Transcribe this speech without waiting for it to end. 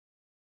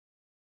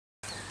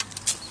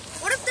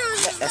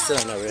That's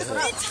still not real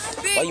hood.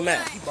 Why you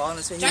mad? No,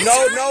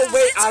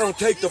 wait. I don't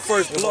take the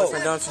first blow.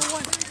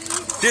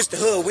 This the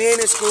hood. We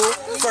ain't in school.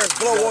 First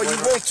blow all you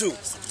want to.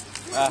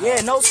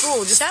 Yeah, no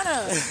school. Just shut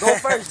up. Go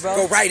first, bro.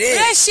 Go right in.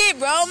 That shit,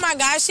 bro. Oh my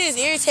God, shit is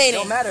irritating.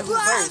 Don't matter who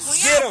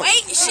first. Get him.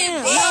 Wait, shit,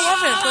 bro. I'm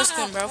finna push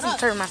them, bro. I'm finna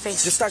turn my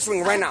face. Just start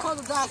swinging right now.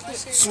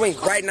 Swing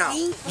right now.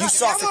 You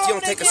soft if you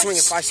don't take a swing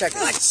in 5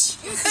 seconds.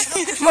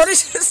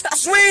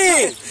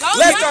 Swing!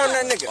 Left arm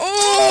that nigga.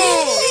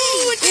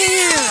 Oh,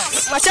 damn.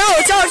 Watch out,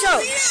 watch out, watch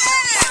out.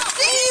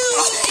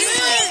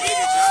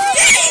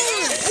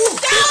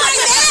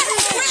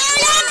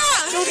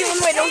 Don't give him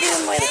away, don't give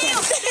him away.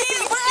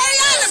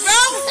 Mariana, bro.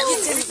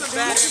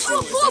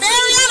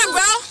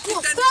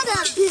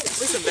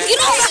 You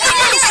don't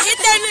hit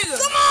that nigga.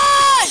 Come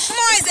on,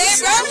 Zay,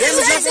 bro. Let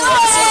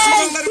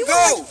him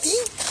go.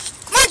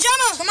 Come on,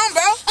 Jonah. Come on,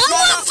 bro. I don't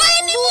want to fight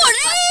anymore.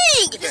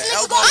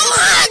 I'm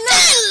hot,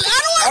 man. I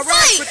don't want to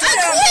fight.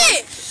 I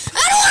quit.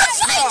 I don't want to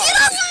fight.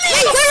 Get off of me.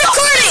 We're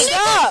recording.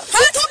 Stop.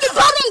 You talking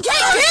about them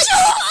gay bitch?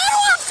 I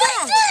don't want to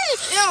fight.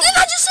 Then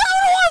I just said I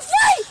don't want to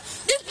fight.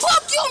 Then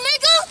fuck you,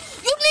 nigga.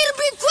 You need to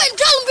be quitting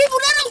telling people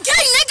that I'm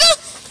gay,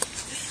 nigga.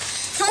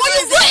 Or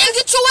you quit and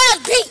get your ass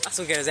beat. I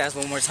still get his ass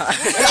one more time.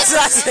 That's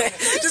what I said.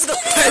 Just go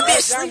for that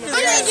bitch. I didn't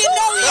get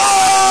no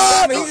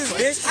I mean, he's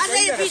this bitch. I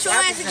didn't beat your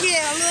ass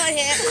again. I'm not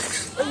here.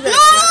 No,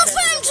 I'm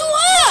fighting too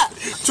hard.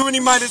 20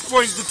 minus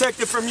points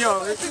detected from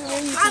y'all. I didn't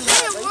run.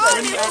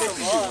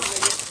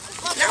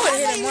 I would have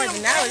hit him more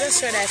than that. Let's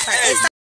show that fight.